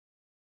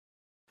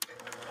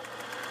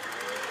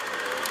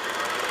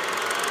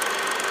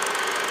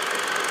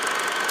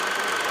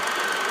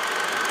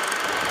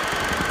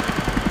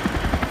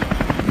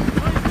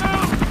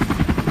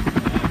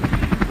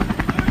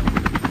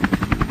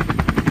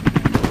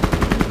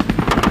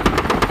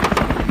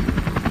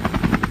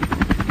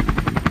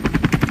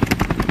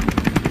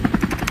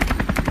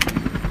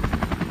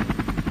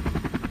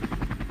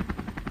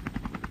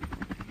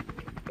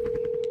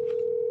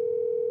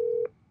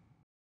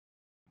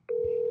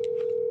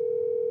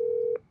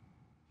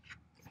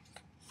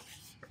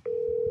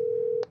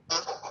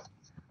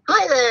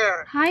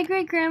Hi,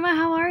 Great Grandma.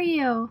 How are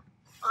you?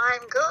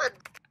 I'm good.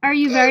 Are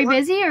you very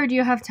busy or do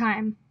you have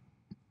time?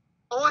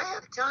 Oh, I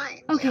have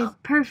time. Okay, yeah.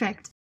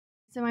 Perfect.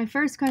 So my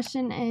first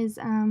question is,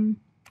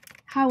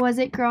 how was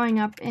it growing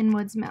up in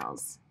Woods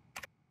Mills?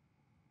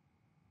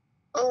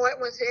 Oh, it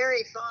was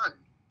very fun.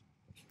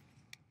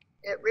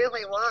 It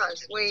really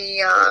was.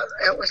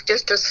 It was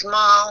just a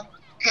small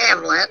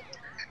hamlet,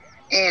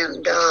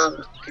 and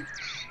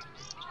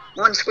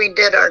once we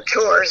did our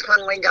chores,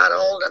 when we got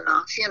old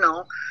enough,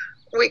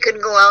 we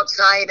could go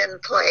outside and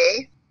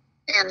play,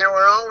 and there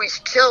were always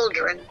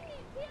children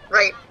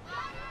right,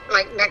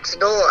 like next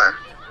door.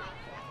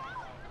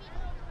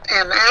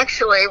 And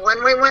actually,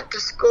 when we went to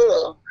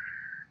school,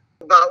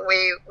 but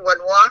we would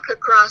walk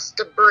across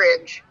the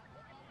bridge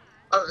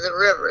of the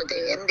river,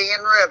 the Indian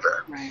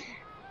River, Right.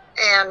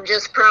 and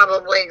just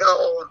probably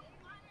go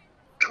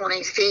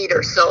 20 feet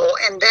or so.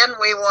 And then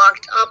we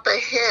walked up a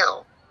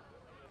hill.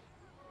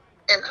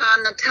 And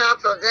on the top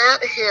of that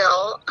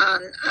hill,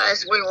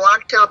 as we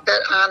walked up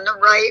it, on the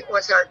right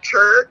was our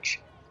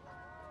church.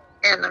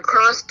 And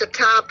across the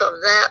top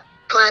of that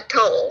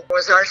plateau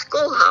was our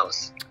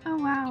schoolhouse. Oh,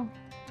 wow.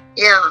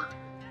 Yeah.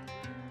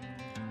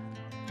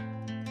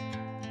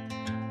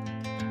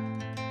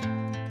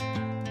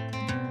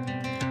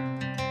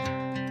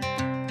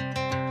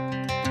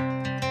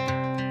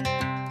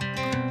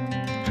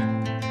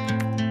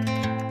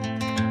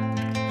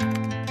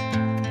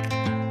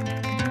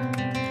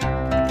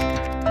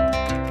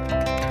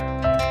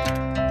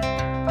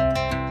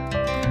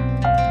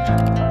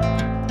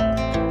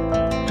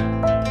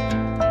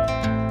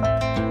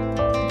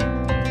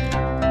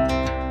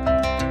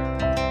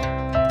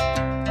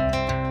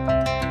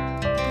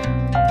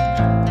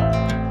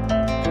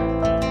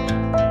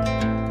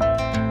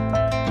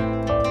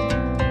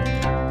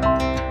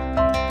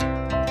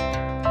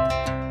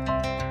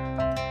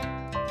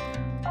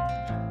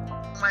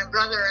 My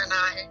brother and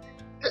I,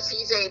 because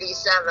he's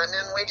 87,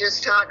 and we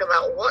just talk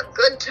about what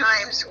good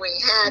times we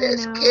had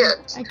as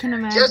kids. I can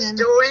imagine. Just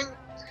doing,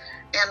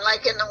 and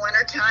like in the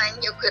wintertime,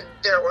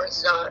 there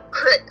was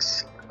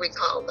creeks, we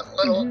called them,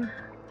 little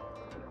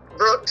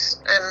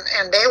brooks,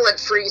 and they would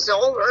freeze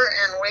over,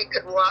 and we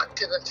could walk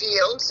to the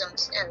fields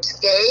and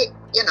skate,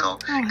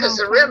 because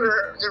the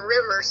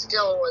river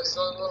still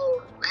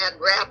had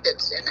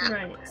rapids in it.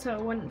 Right, so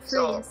it wouldn't freeze.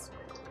 So,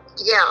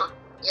 yeah.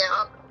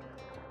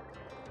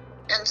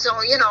 And so,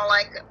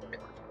 like,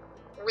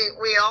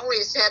 we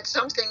always had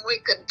something we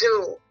could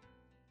do.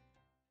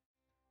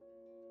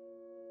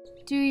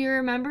 Do you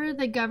remember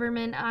the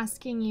government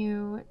asking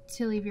you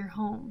to leave your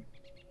home?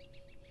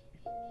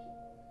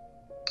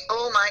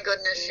 Oh, my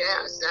goodness,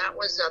 yes. That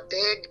was a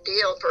big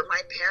deal for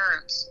my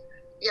parents,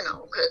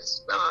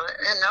 because,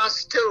 and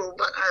us too,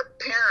 but our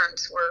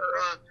parents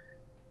were,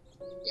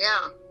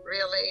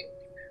 really.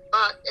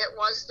 But it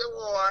was the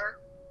war.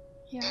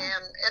 Yeah.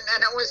 And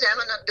then it was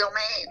eminent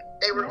domain.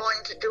 They were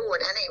going to do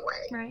it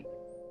anyway. Right.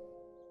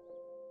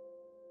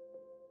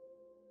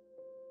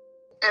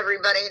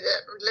 Everybody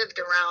that lived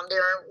around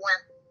there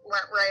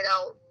went right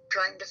out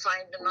trying to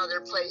find another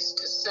place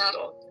to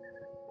settle,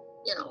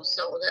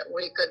 so that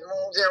we could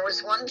move. There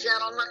was one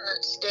gentleman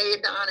that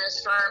stayed on his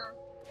farm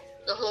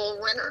the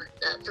whole winter,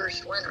 that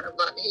first winter,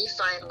 but he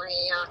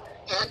finally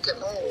had to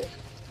move.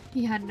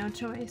 He had no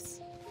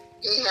choice.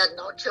 He had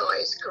no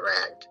choice,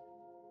 correct.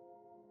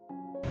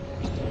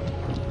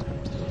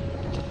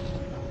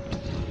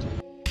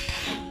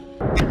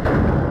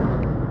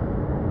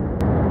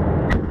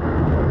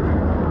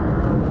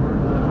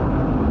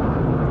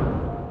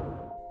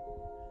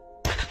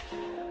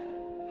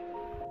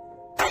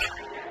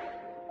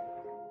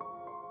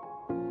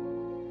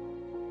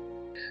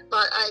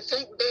 But I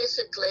think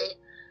basically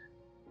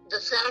the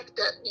fact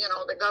that,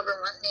 the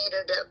government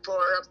needed it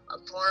for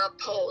a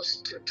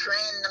post to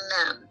train the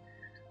men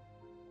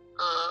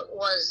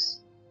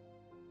was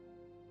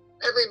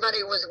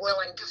everybody was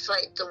willing to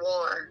fight the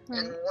war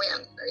and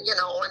win,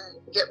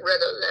 and get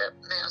rid of that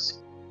mess.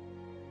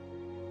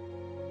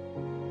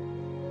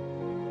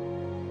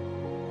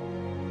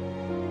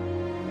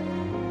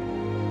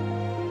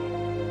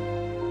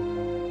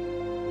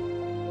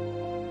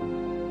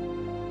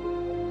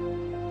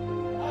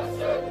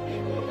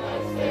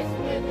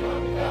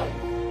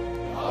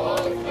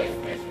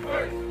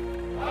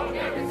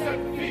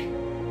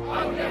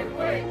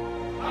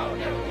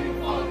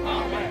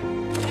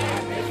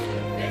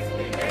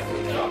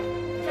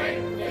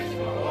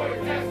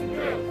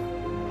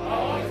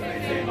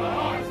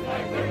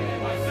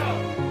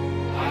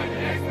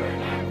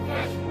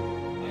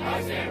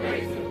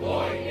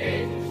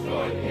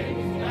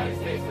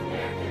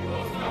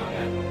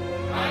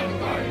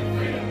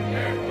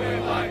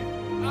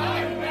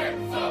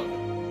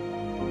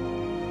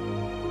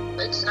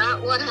 It's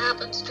not what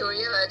happens to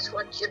you, it's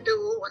what you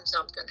do when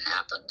something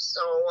happens.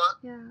 So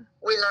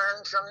we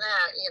learned from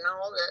that,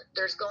 that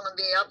there's going to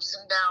be ups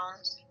and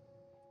downs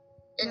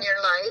in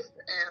your life.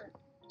 And,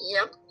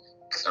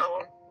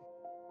 so.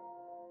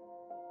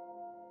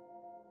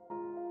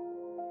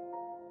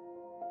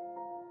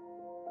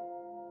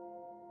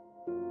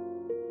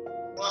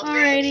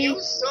 Alrighty. Darcey.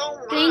 you so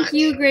much. Thank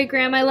you, Great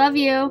Grandma. I love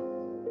you.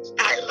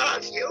 I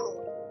love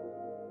you.